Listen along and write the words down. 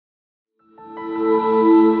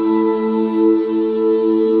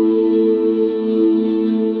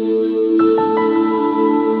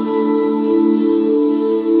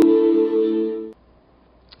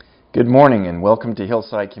morning and welcome to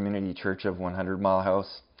Hillside Community Church of 100 Mile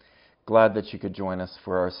House. Glad that you could join us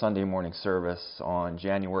for our Sunday morning service on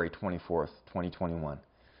January 24th, 2021.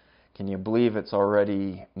 Can you believe it's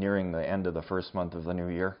already nearing the end of the first month of the new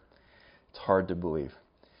year? It's hard to believe.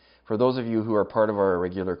 For those of you who are part of our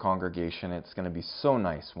regular congregation, it's going to be so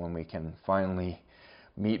nice when we can finally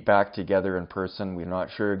meet back together in person. We're not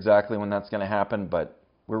sure exactly when that's going to happen, but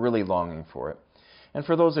we're really longing for it. And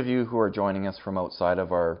for those of you who are joining us from outside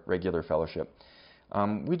of our regular fellowship,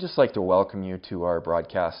 we'd just like to welcome you to our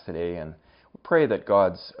broadcast today and pray that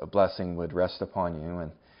God's blessing would rest upon you.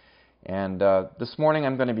 And this morning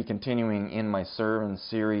I'm going to be continuing in my sermon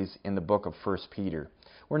series in the book of 1 Peter.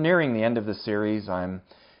 We're nearing the end of the series. I'm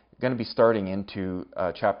going to be starting into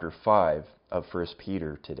chapter 5 of 1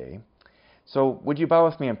 Peter today. So would you bow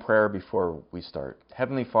with me in prayer before we start?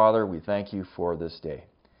 Heavenly Father, we thank you for this day.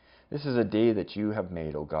 This is a day that you have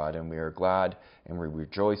made, O God, and we are glad and we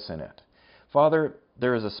rejoice in it. Father,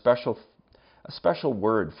 there is a special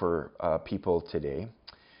word for people today.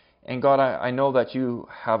 And God, I know that you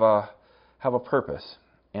have a purpose.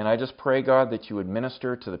 And I just pray, God, that you would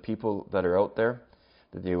minister to the people that are out there,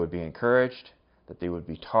 that they would be encouraged, that they would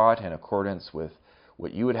be taught in accordance with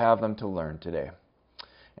what you would have them to learn today.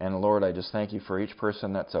 And Lord, I just thank you for each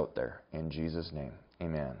person that's out there. In Jesus' name,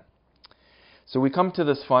 amen. So we come to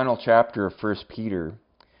this final chapter of 1 Peter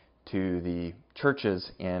to the churches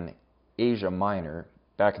in Asia Minor,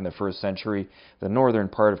 back in the first century, the northern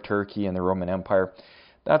part of Turkey and the Roman Empire.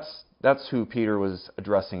 That's who Peter was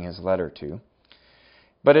addressing his letter to.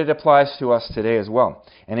 But it applies to us today as well.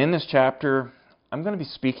 And in this chapter, I'm going to be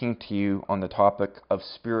speaking to you on the topic of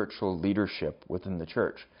spiritual leadership within the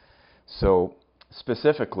church. So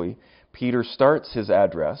specifically, Peter starts his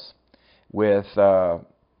address with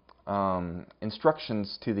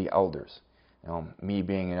instructions to the elders. Now, me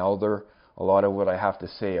being an elder, a lot of what I have to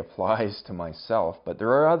say applies to myself, but there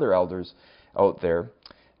are other elders out there,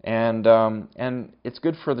 and it's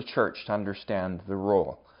good for the church to understand the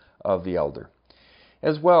role of the elder.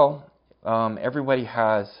 As well, everybody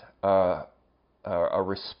has a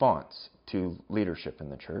response to leadership in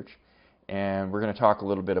the church, and we're going to talk a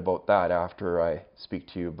little bit about that after I speak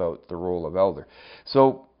to you about the role of elder.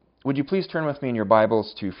 So, would you please turn with me in your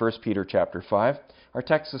Bibles to 1 Peter chapter 5. Our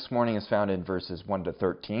text this morning is found in verses 1 to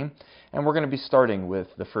 13, and we're going to be starting with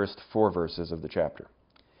the first 4 verses of the chapter.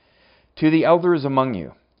 To the elders among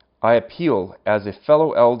you, I appeal as a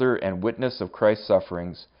fellow elder and witness of Christ's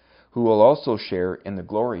sufferings, who will also share in the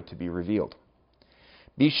glory to be revealed.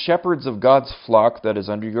 Be shepherds of God's flock that is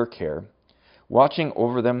under your care, watching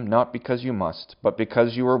over them not because you must, but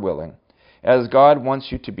because you are willing, as God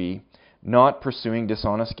wants you to be, not pursuing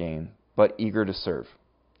dishonest gain, but eager to serve.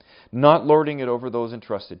 Not lording it over those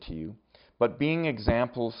entrusted to you, but being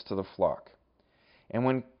examples to the flock. And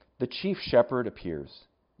when the chief shepherd appears,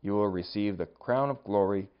 you will receive the crown of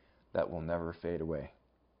glory that will never fade away.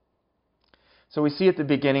 So we see at the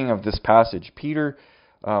beginning of this passage, Peter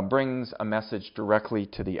brings a message directly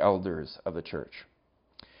to the elders of the church.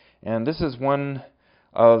 And this is one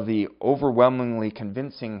of the overwhelmingly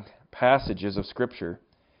convincing passages of Scripture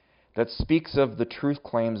that speaks of the truth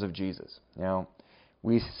claims of Jesus. Now,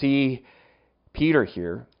 we see Peter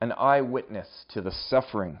here, an eyewitness to the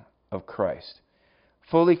suffering of Christ,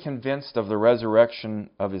 fully convinced of the resurrection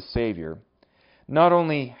of his Savior. Not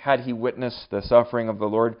only had he witnessed the suffering of the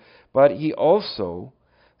Lord, but he also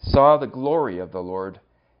saw the glory of the Lord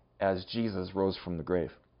as Jesus rose from the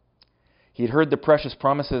grave. He'd heard the precious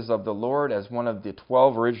promises of the Lord as one of the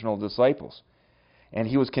 12 original disciples, and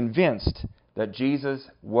he was convinced that Jesus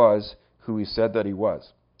was who he said that he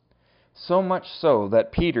was. So much so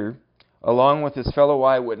that Peter, along with his fellow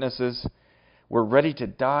eyewitnesses, were ready to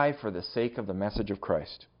die for the sake of the message of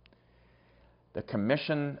Christ. The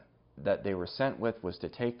commission that they were sent with was to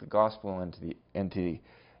take the gospel into the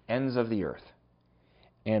ends of the earth.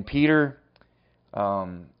 And Peter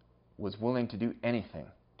was willing to do anything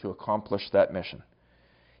to accomplish that mission.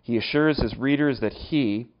 He assures his readers that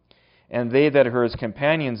he and they that are his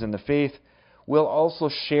companions in the faith will also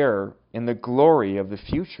share in the glory of the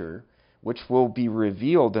future, which will be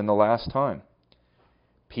revealed in the last time.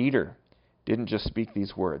 Peter didn't just speak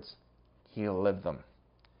these words, he lived them.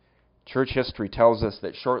 Church history tells us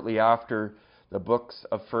that shortly after the books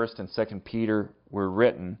of 1st and 2nd Peter were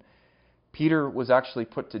written, Peter was actually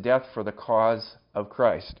put to death for the cause of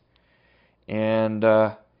Christ. And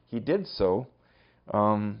he did so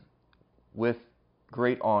with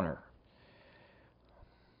great honor.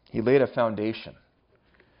 He laid a foundation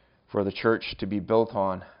for the church to be built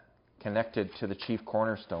on, connected to the chief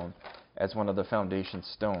cornerstone as one of the foundation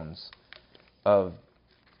stones of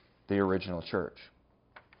the original church.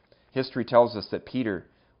 History tells us that Peter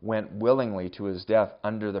went willingly to his death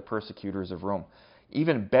under the persecutors of Rome,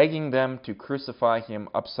 even begging them to crucify him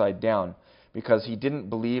upside down because he didn't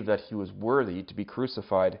believe that he was worthy to be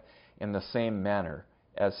crucified in the same manner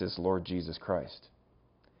as his Lord Jesus Christ.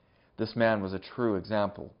 This man was a true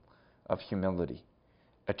example of humility,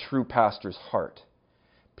 a true pastor's heart.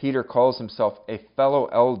 Peter calls himself a fellow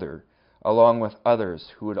elder along with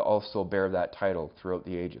others who would also bear that title throughout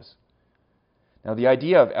the ages. Now, the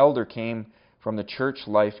idea of elder came from the church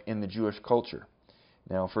life in the Jewish culture.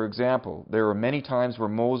 Now, for example, there were many times where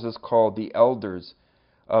Moses called the elders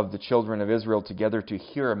of the children of Israel together to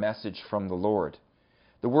hear a message from the Lord.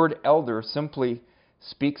 The word elder simply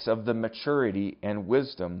speaks of the maturity and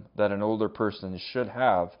wisdom that an older person should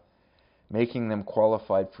have, making them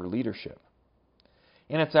qualified for leadership.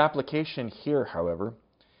 In its application here, however,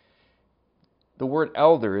 the word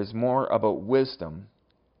elder is more about wisdom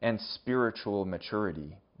and spiritual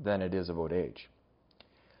maturity than it is about age.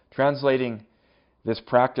 Translating this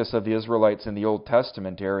practice of the Israelites in the Old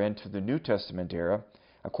Testament era into the New Testament era,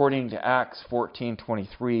 according to Acts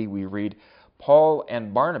 14:23, we read, Paul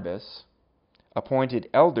and Barnabas appointed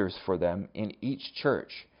elders for them in each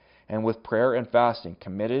church, and with prayer and fasting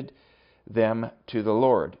committed them to the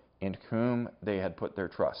Lord, in whom they had put their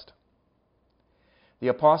trust. The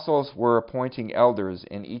apostles were appointing elders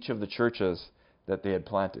in each of the churches that they had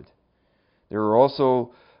planted. There was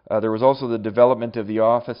also the development of the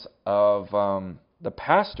office of the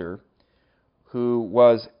pastor, who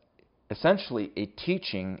was essentially a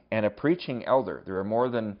teaching and a preaching elder. There are more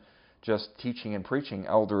than just teaching and preaching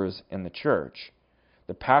elders in the church.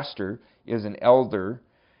 The pastor is an elder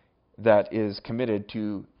that is committed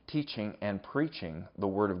to teaching and preaching the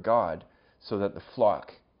Word of God so that the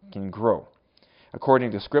flock can grow.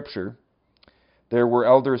 According to Scripture, there were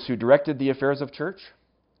elders who directed the affairs of church,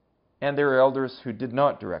 and there were elders who did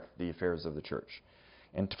not direct the affairs of the church.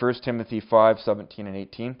 In 1 Timothy 5:17 and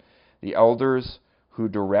 18, the elders who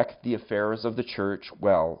direct the affairs of the church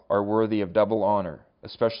well are worthy of double honor,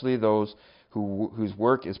 especially those whose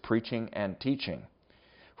work is preaching and teaching.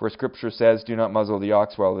 For Scripture says, do not muzzle the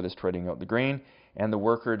ox while it is treading out the grain, and the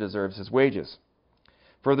worker deserves his wages.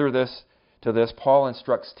 Further to this, Paul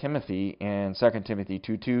instructs Timothy in 2 Timothy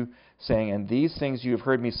 2:2, saying, and these things you have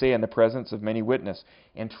heard me say in the presence of many witnesses,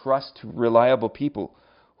 entrust to reliable people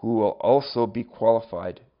who will also be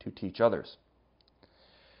qualified to teach others.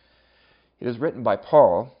 It is written by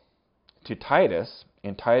Paul to Titus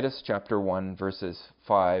in Titus chapter 1, verses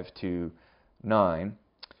 5 to 9,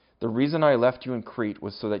 the reason I left you in Crete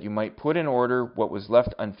was so that you might put in order what was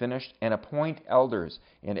left unfinished and appoint elders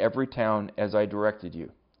in every town as I directed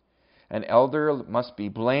you. An elder must be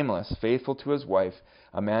blameless, faithful to his wife,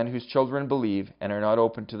 a man whose children believe and are not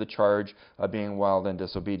open to the charge of being wild and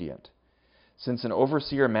disobedient. Since an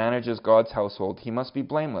overseer manages God's household, he must be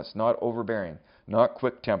blameless, not overbearing, not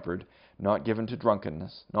quick-tempered, not given to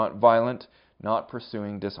drunkenness, not violent, not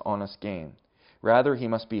pursuing dishonest gain. Rather, he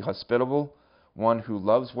must be hospitable, one who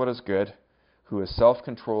loves what is good, who is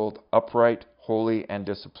self-controlled, upright, holy, and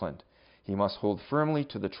disciplined. He must hold firmly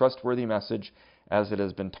to the trustworthy message as it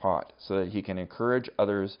has been taught, so that he can encourage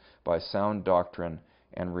others by sound doctrine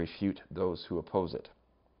and refute those who oppose it.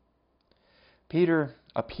 Peter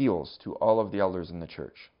appeals to all of the elders in the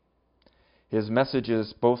church. His message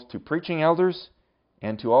is both to preaching elders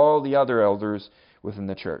and to all the other elders within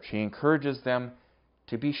the church. He encourages them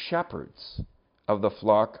to be shepherds of the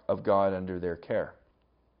flock of God under their care.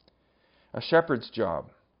 A shepherd's job.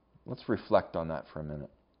 Let's reflect on that for a minute.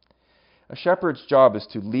 A shepherd's job is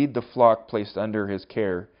to lead the flock placed under his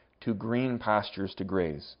care to green pastures to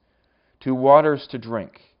graze, to waters to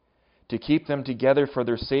drink, to keep them together for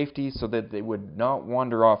their safety so that they would not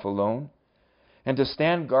wander off alone, and to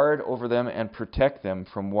stand guard over them and protect them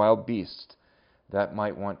from wild beasts that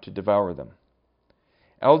might want to devour them.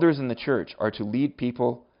 Elders in the church are to lead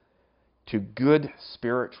people to good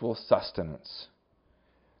spiritual sustenance.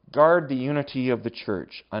 Guard the unity of the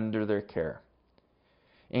church under their care.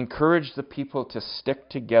 Encourage the people to stick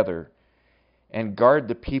together and guard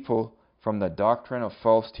the people from the doctrine of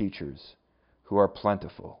false teachers who are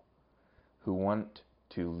plentiful, who want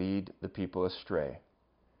to lead the people astray,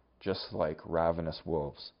 just like ravenous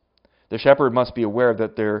wolves. The shepherd must be aware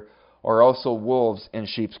that there are also wolves in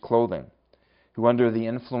sheep's clothing, who under the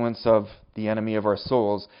influence of the enemy of our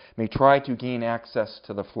souls may try to gain access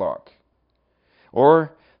to the flock.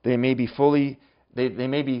 Or they may be fully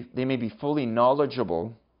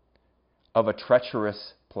knowledgeable of a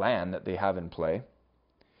treacherous plan that they have in play.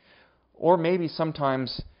 Or maybe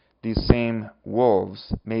sometimes these same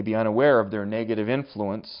wolves may be unaware of their negative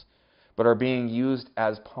influence, but are being used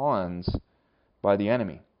as pawns by the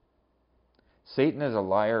enemy. Satan is a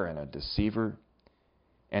liar and a deceiver,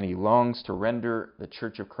 and he longs to render the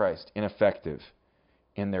Church of Christ ineffective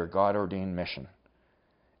in their God-ordained mission.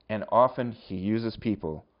 And often he uses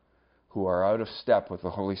people who are out of step with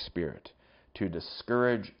the Holy Spirit to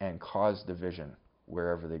discourage and cause division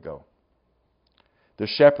wherever they go. The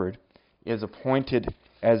shepherd is appointed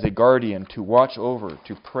as a guardian to watch over,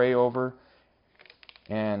 to pray over,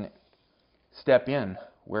 and step in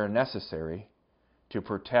where necessary to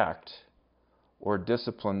protect or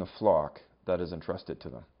discipline the flock that is entrusted to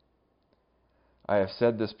them. I have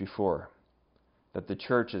said this before, that the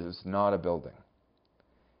church is not a building.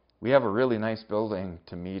 We have a really nice building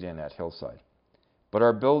to meet in at Hillside, but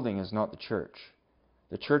our building is not the church.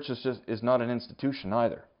 The church is not an institution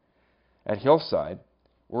either. At Hillside,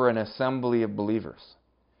 we're an assembly of believers.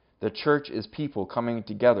 The church is people coming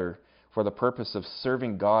together for the purpose of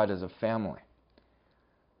serving God as a family.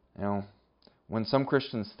 You know, when some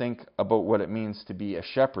Christians think about what it means to be a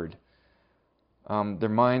shepherd, their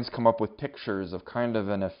minds come up with pictures of kind of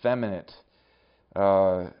an effeminate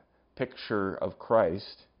picture of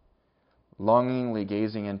Christ longingly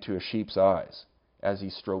gazing into a sheep's eyes as he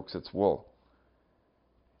strokes its wool.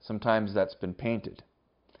 Sometimes that's been painted.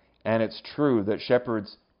 And it's true that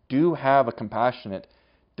shepherds do have a compassionate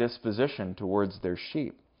disposition towards their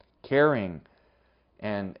sheep, caring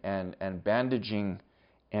and bandaging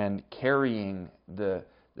and carrying the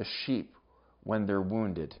sheep when they're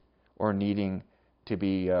wounded or needing to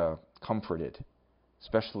be comforted,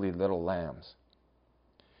 especially little lambs.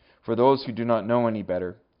 For those who do not know any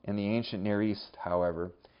better, in the ancient Near East,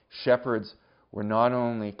 however, shepherds were not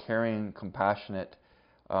only caring, compassionate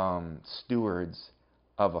stewards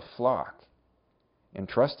of a flock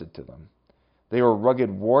entrusted to them, they were rugged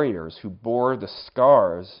warriors who bore the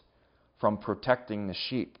scars from protecting the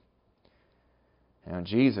sheep. And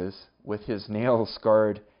Jesus, with his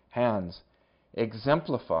nail-scarred hands,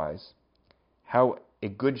 exemplifies how a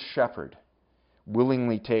good shepherd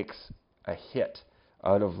willingly takes a hit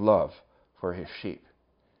out of love for his sheep.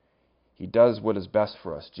 He does what is best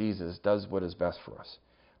for us. Jesus does what is best for us,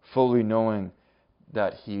 fully knowing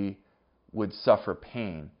that he would suffer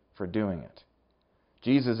pain for doing it.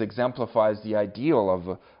 Jesus exemplifies the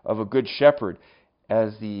ideal of a good shepherd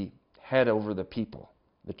as the head over the people,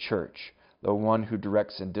 the church, the one who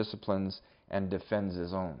directs and disciplines and defends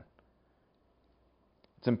his own.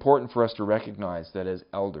 It's important for us to recognize that as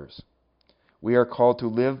elders, we are called to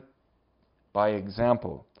live by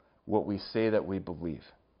example what we say that we believe.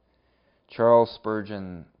 Charles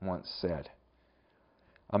Spurgeon once said,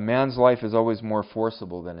 "A man's life is always more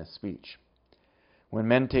forcible than his speech. When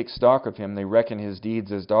men take stock of him, they reckon his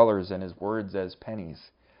deeds as dollars and his words as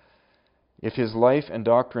pennies. If his life and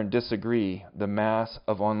doctrine disagree, the mass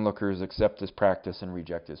of onlookers accept his practice and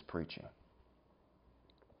reject his preaching."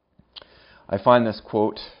 I find this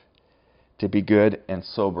quote to be good and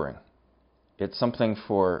sobering. It's something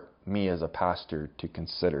for me as a pastor to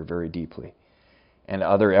consider very deeply, and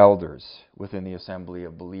other elders within the assembly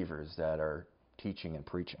of believers that are teaching and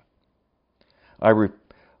preaching.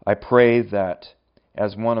 I pray that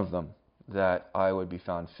as one of them, that I would be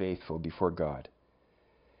found faithful before God,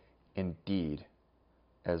 in deed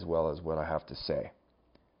as well as what I have to say.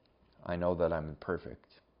 I know that I'm imperfect,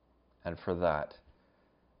 and for that,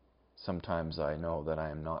 sometimes I know that I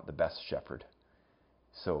am not the best shepherd.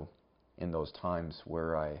 So, in those times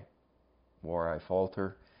where I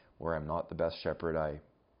falter, where I'm not the best shepherd,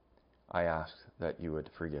 I ask that you would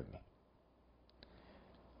forgive me.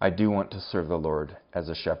 I do want to serve the Lord as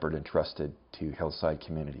a shepherd entrusted to Hillside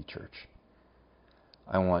Community Church.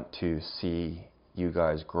 I want to see you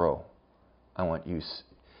guys grow. I want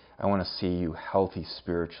to see you healthy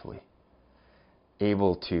spiritually,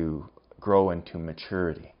 able to grow into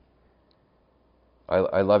maturity.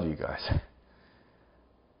 I love you guys.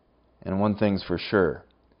 And one thing's for sure,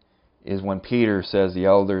 is when Peter says the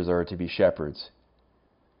elders are to be shepherds,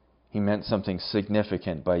 he meant something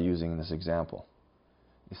significant by using this example.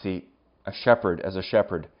 You see, as a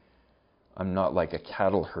shepherd, I'm not like a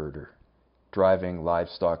cattle herder driving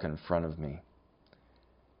livestock in front of me.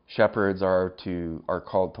 Shepherds are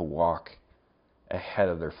called to walk ahead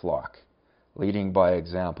of their flock, leading by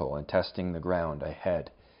example and testing the ground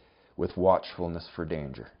ahead with watchfulness for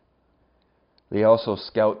danger. They also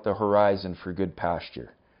scout the horizon for good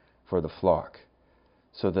pasture for the flock,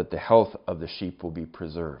 so that the health of the sheep will be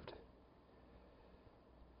preserved.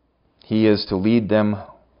 He is to lead them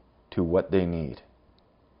to what they need.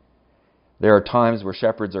 There are times where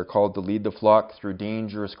shepherds are called to lead the flock through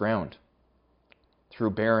dangerous ground,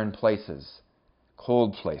 through barren places,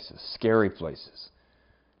 cold places, scary places,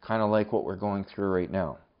 kind of like what we're going through right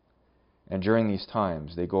now. And during these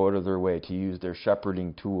times, they go out of their way to use their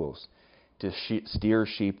shepherding tools to steer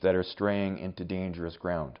sheep that are straying into dangerous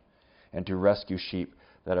ground and to rescue sheep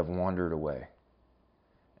that have wandered away.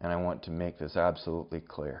 And I want to make this absolutely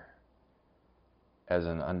clear. As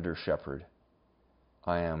an under shepherd,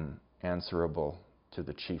 I am answerable to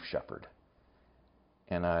the chief shepherd.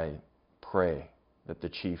 And I pray that the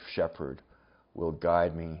chief shepherd will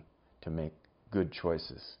guide me to make good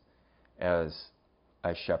choices as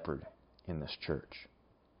I shepherd in this church.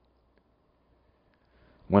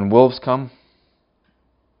 When wolves come,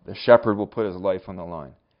 the shepherd will put his life on the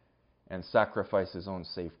line and sacrifice his own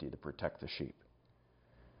safety to protect the sheep.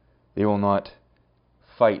 They will not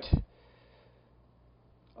fight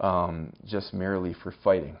just merely for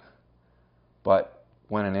fighting, but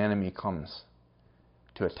when an enemy comes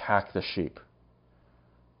to attack the sheep,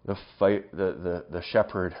 the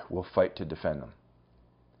shepherd will fight to defend them.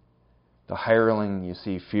 The hireling, you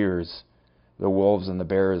see, fears the wolves and the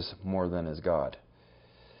bears more than his God.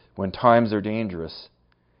 When times are dangerous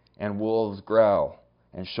and wolves growl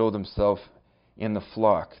and show themselves in the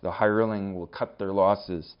flock, the hireling will cut their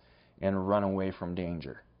losses and run away from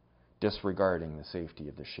danger, disregarding the safety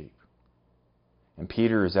of the sheep. And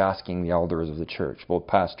Peter is asking the elders of the church, both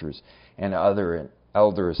pastors and other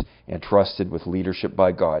elders entrusted with leadership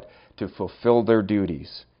by God, to fulfill their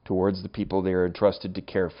duties towards the people they are entrusted to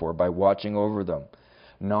care for by watching over them,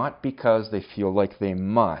 not because they feel like they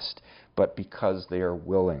must, but because they are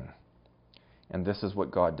willing. And this is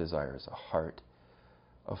what God desires, a heart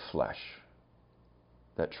of flesh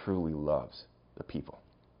that truly loves the people.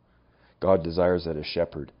 God desires that his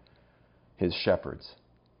shepherds,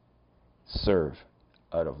 serve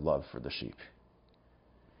out of love for the sheep.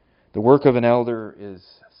 The work of an elder is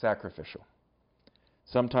sacrificial.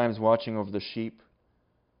 Sometimes watching over the sheep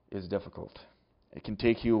is difficult. It can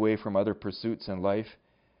take you away from other pursuits in life,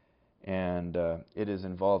 and it is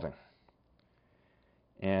involving.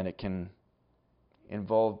 And it can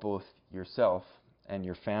involve both yourself and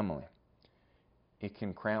your family. It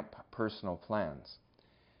can cramp personal plans.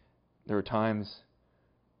 There are times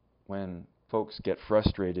when folks get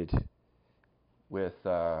frustrated with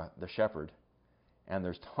the shepherd, and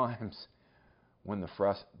there's times when the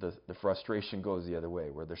frustration goes the other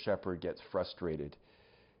way, where the shepherd gets frustrated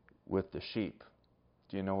with the sheep.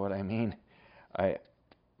 Do you know what I mean?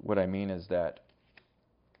 What I mean is that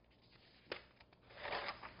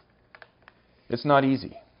it's not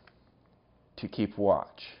easy to keep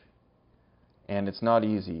watch, and it's not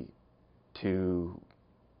easy to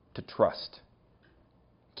trust.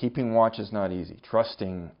 Keeping watch is not easy.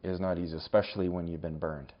 Trusting is not easy, especially when you've been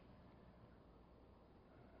burned.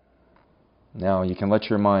 Now, you can let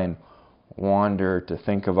your mind wander to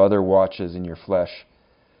think of other watches in your flesh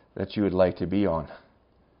that you would like to be on.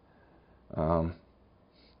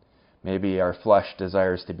 Maybe our flesh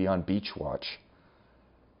desires to be on beach watch,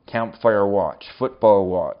 campfire watch, football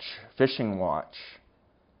watch, fishing watch,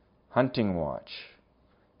 hunting watch,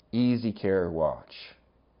 easy care watch.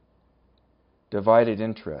 Divided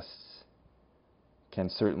interests can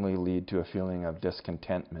certainly lead to a feeling of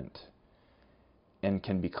discontentment and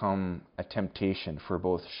can become a temptation for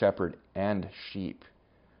both shepherd and sheep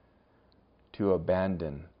to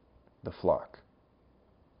abandon the flock.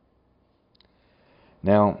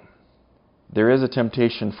 Now, there is a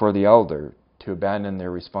temptation for the elder to abandon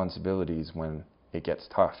their responsibilities when it gets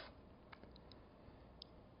tough.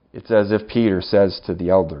 It's as if Peter says to the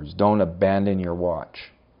elders, don't abandon your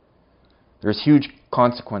watch. There's huge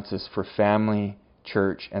consequences for family,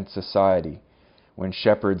 church, and society when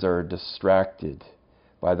shepherds are distracted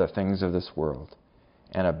by the things of this world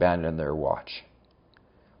and abandon their watch.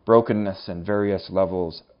 Brokenness and various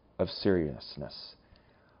levels of seriousness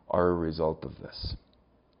are a result of this.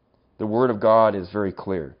 The Word of God is very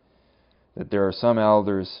clear that there are some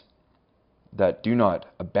elders that do not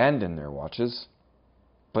abandon their watches,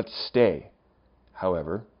 but stay,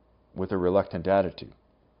 however, with a reluctant attitude.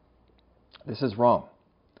 This is wrong.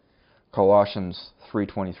 Colossians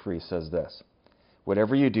 3:23 says this,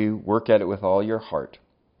 whatever you do, work at it with all your heart,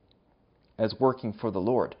 as working for the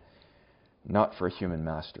Lord, not for human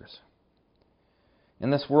masters. In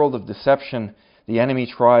this world of deception, the enemy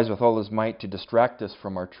tries with all his might to distract us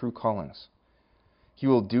from our true callings. He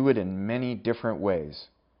will do it in many different ways,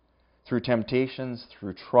 through temptations,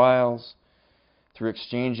 through trials, through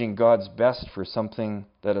exchanging God's best for something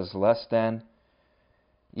that is less than,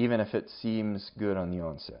 even if it seems good on the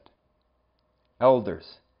onset.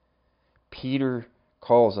 Elders, Peter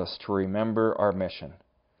calls us to remember our mission.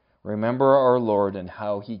 Remember our Lord and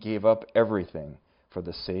how He gave up everything for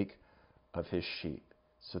the sake of His sheep,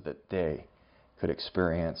 so that they could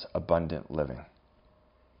experience abundant living.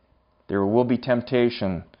 There will be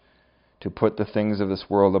temptation to put the things of this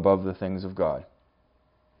world above the things of God.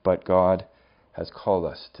 But God has called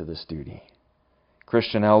us to this duty.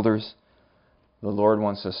 Christian elders, the Lord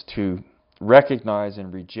wants us to recognize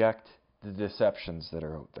and reject the deceptions that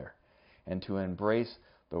are out there and to embrace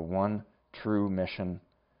the one true mission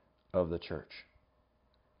of the church.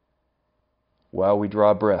 While we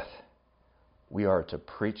draw breath, we are to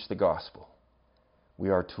preach the gospel. We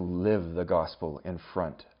are to live the gospel in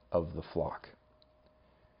front of the flock.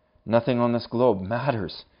 Nothing on this globe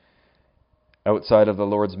matters outside of the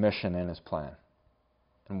Lord's mission and His plan.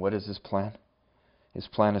 And what is His plan? His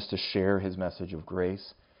plan is to share His message of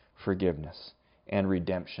grace, forgiveness, and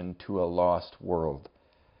redemption to a lost world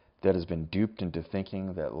that has been duped into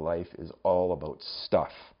thinking that life is all about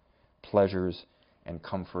stuff, pleasures, and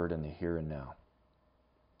comfort in the here and now.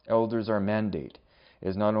 Elders, our mandate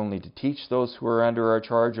is not only to teach those who are under our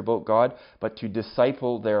charge about God, but to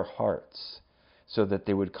disciple their hearts so that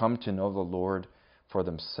they would come to know the Lord for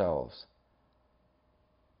themselves.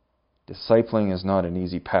 Discipling is not an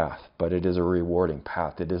easy path, but it is a rewarding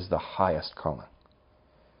path. It is the highest calling.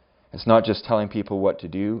 It's not just telling people what to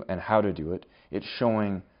do and how to do it. It's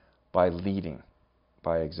showing by leading,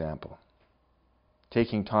 by example.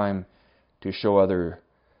 Taking time to show other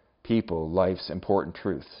people life's important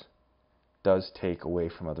truths does take away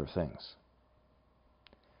from other things.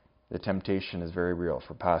 The temptation is very real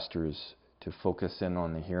for pastors to focus in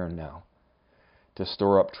on the here and now, to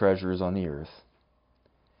store up treasures on the earth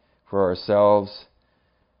for ourselves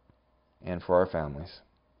and for our families.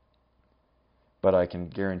 But I can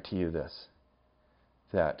guarantee you this,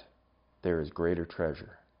 that there is greater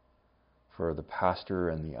treasure for the pastor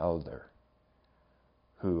and the elder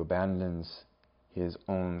who abandons his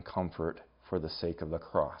own comfort for the sake of the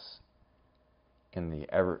cross. In the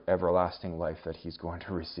everlasting life that he's going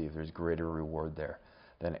to receive, there's greater reward there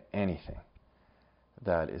than anything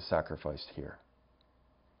that is sacrificed here.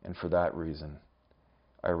 And for that reason,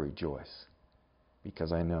 I rejoice,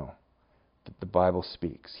 because I know that the Bible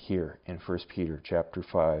speaks here in 1 Peter chapter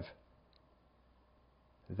 5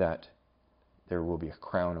 that there will be a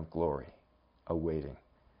crown of glory awaiting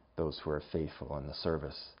those who are faithful in the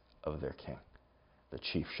service of their King, the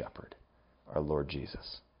chief shepherd, our Lord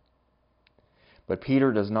Jesus. But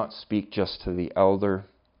Peter does not speak just to the elder.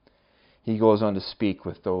 He goes on to speak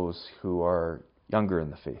with those who are younger in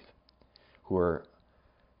the faith, who are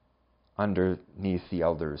underneath the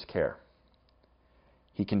elder's care.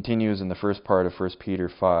 He continues in the first part of 1 Peter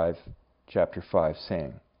 5, chapter 5,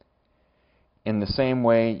 saying, "In the same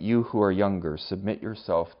way, you who are younger, submit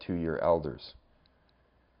yourself to your elders."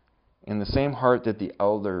 In the same heart that the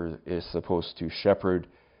elder is supposed to shepherd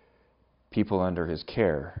people under his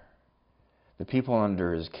care, the people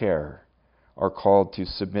under his care are called to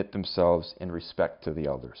submit themselves in respect to the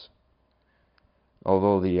elders.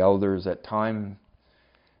 Although the elders at times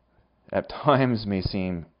may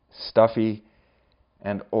seem stuffy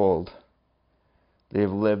and old, they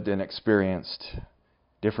have lived and experienced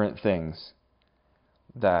different things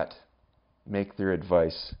that make their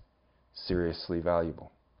advice seriously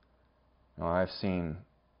valuable. Now, I've seen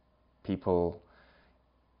people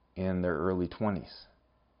in their early 20s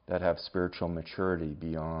that have spiritual maturity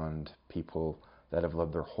beyond people that have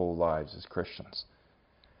lived their whole lives as Christians.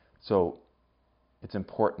 So it's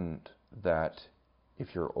important that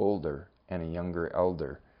if you're older and a younger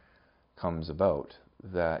elder comes about,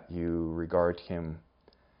 that you regard him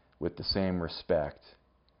with the same respect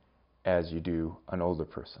as you do an older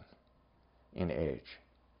person in age.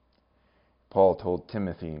 Paul told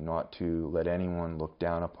Timothy not to let anyone look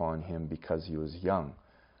down upon him because he was young,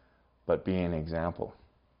 but be an example.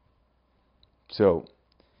 So,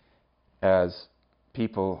 as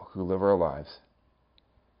people who live our lives,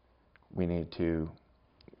 we need to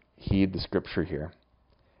heed the scripture here.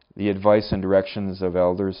 The advice and directions of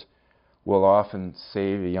elders will often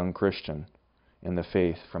save a young Christian in the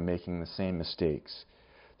faith from making the same mistakes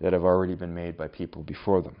that have already been made by people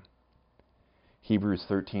before them. Hebrews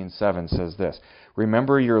 13:7 says this,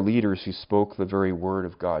 "Remember your leaders who spoke the very word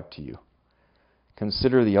of God to you.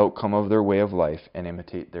 Consider the outcome of their way of life and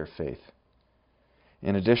imitate their faith."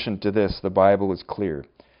 In addition to this, the Bible is clear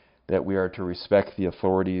that we are to respect the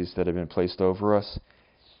authorities that have been placed over us,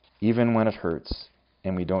 even when it hurts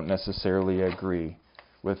and we don't necessarily agree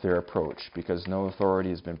with their approach, because no authority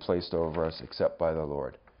has been placed over us except by the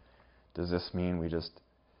Lord. Does this mean we just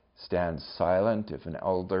stand silent if an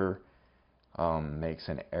elder makes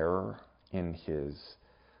an error in his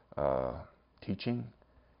teaching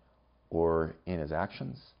or in his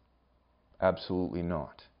actions? Absolutely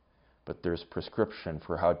not. But there's prescription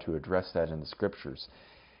for how to address that in the scriptures.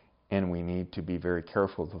 and we need to be very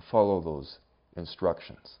careful to follow those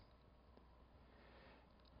instructions.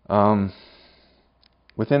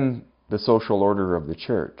 Within the social order of the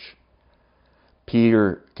church,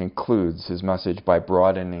 Peter concludes his message by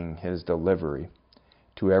broadening his delivery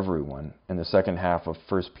to everyone in the second half of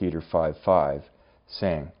 1 Peter 5:5,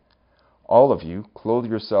 saying, "All of you, clothe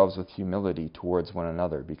yourselves with humility towards one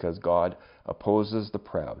another, because God opposes the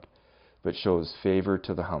proud, but shows favor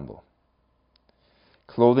to the humble."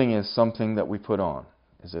 Clothing is something that we put on,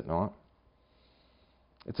 is it not?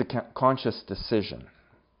 It's a conscious decision.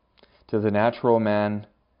 To the natural man,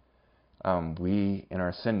 we, in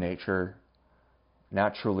our sin nature,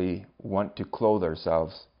 naturally want to clothe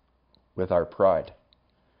ourselves with our pride.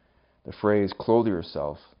 The phrase, "clothe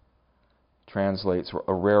yourself," translates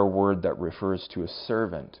a rare word that refers to a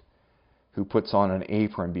servant who puts on an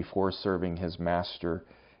apron before serving his master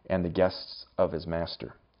and the guests of his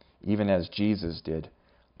master, even as Jesus did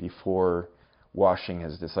before washing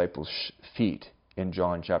his disciples' feet in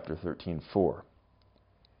John chapter 13:4.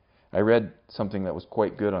 I read something that was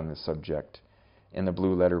quite good on this subject in the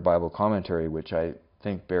Blue Letter Bible Commentary, which I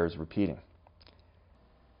think bears repeating.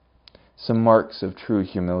 Some marks of true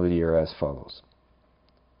humility are as follows: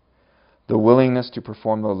 the willingness to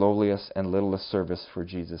perform the lowliest and littlest service for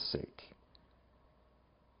Jesus' sake.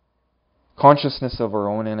 Consciousness of our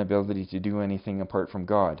own inability to do anything apart from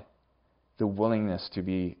God. The willingness to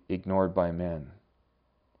be ignored by men.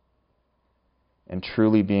 And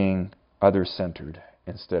truly being other-centered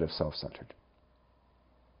instead of self-centered.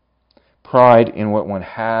 Pride in what one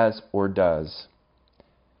has or does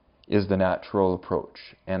is the natural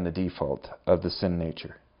approach and the default of the sin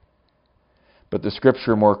nature. But the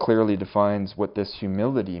Scripture more clearly defines what this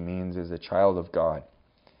humility means as a child of God.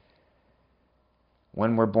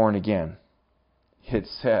 When we're born again, it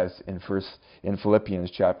says in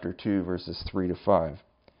Philippians chapter 2, verses 3-5,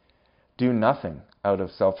 "Do nothing out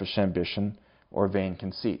of selfish ambition or vain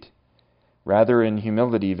conceit. Rather, in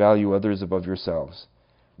humility, value others above yourselves,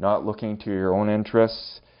 not looking to your own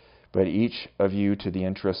interests, but each of you to the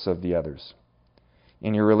interests of the others.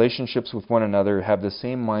 In your relationships with one another, have the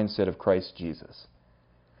same mindset of Christ Jesus."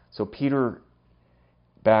 So Peter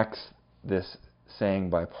backs this saying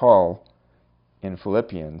by Paul in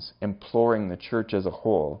Philippians, imploring the church as a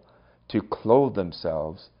whole to clothe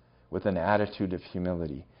themselves with an attitude of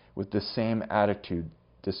humility, with the same attitude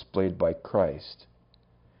displayed by Christ.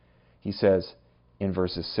 He says in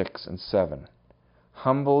verses 6 and 7,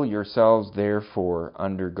 "Humble yourselves therefore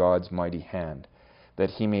under God's mighty hand, that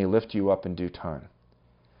he may lift you up in due time.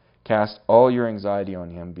 Cast all your anxiety on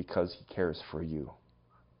him, because he cares for you."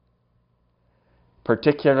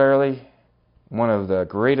 Particularly, one of the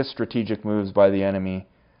greatest strategic moves by the enemy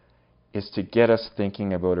is to get us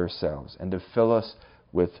thinking about ourselves and to fill us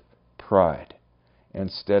with pride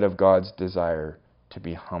instead of God's desire to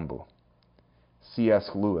be humble.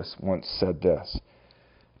 C.S. Lewis once said this: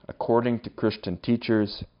 "According to Christian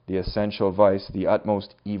teachers, the essential vice, the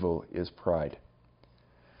utmost evil, is pride.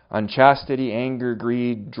 Unchastity, anger,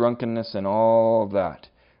 greed, drunkenness, and all that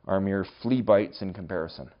are mere flea bites in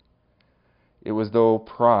comparison. It was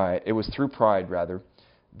through pride,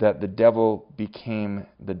 that the devil became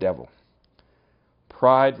the devil.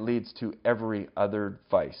 Pride leads to every other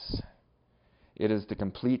vice. It is the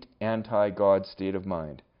complete anti-God state of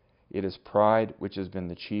mind. It is pride which has been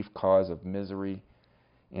the chief cause of misery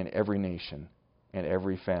in every nation and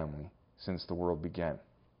every family since the world began."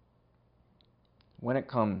 When it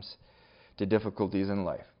comes to difficulties in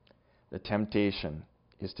life, the temptation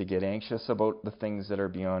is to get anxious about the things that are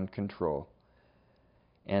beyond control,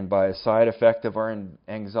 and by a side effect of our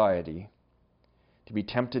anxiety, to be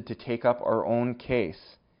tempted to take up our own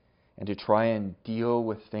case and to try and deal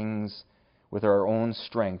with things with our own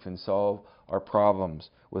strength and solve our problems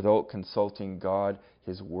without consulting God,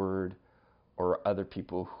 His Word, or other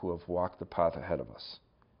people who have walked the path ahead of us.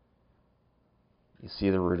 You see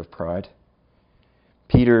the root of pride?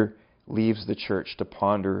 Peter leaves the church to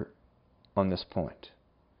ponder on this point.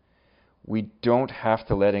 We don't have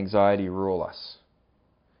to let anxiety rule us.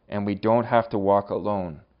 And we don't have to walk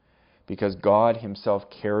alone, because God Himself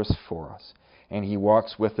cares for us, and He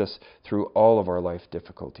walks with us through all of our life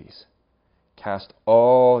difficulties. Cast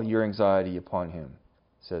all your anxiety upon Him,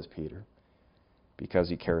 says Peter, because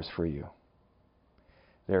He cares for you.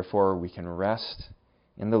 Therefore, we can rest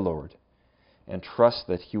in the Lord and trust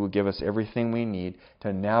that He will give us everything we need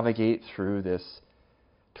to navigate through this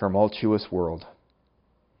tumultuous world.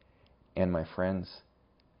 And my friends,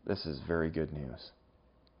 this is very good news.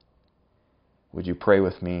 Would you pray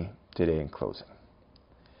with me today in closing?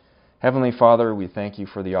 Heavenly Father, we thank You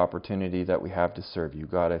for the opportunity that we have to serve You.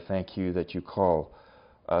 God, I thank You that You call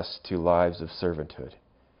us to lives of servanthood,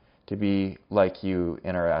 to be like you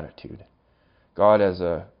in our attitude. God, as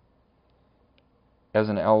an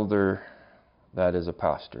elder that is a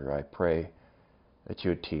pastor, I pray that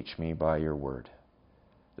you would teach me by your word,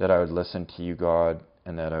 that I would listen to you, God,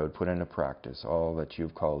 and that I would put into practice all that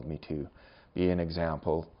you've called me to, be an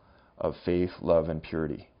example of faith, love, and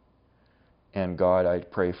purity. And God, I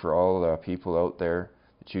pray for all the people out there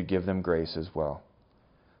that you give them grace as well.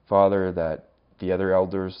 Father, that the other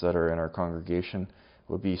elders that are in our congregation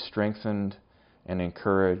would be strengthened and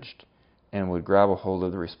encouraged and would grab a hold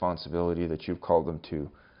of the responsibility that you've called them to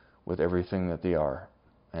with everything that they are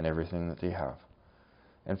and everything that they have.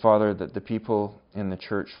 And Father, that the people in the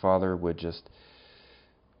church, Father, would just,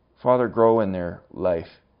 Father, grow in their life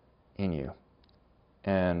in you.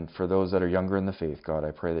 And for those that are younger in the faith, God,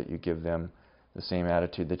 I pray that you give them the same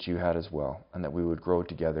attitude that you had as well, and that we would grow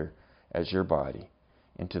together as your body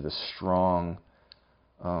into the strong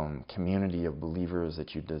community of believers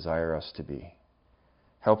that you desire us to be.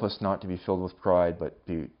 Help us not to be filled with pride, but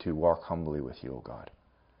to walk humbly with you, O God.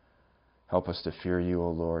 Help us to fear you,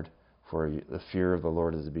 O Lord, for the fear of the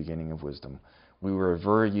Lord is the beginning of wisdom. We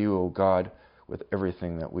revere you, O God, with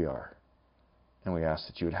everything that we are. And we ask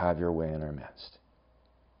that you would have your way in our midst.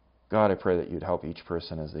 God, I pray that you'd help each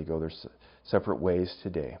person as they go their separate ways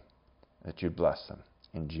today, that you'd bless them.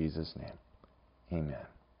 In Jesus' name, amen.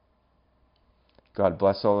 God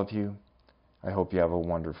bless all of you. I hope you have a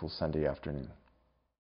wonderful Sunday afternoon.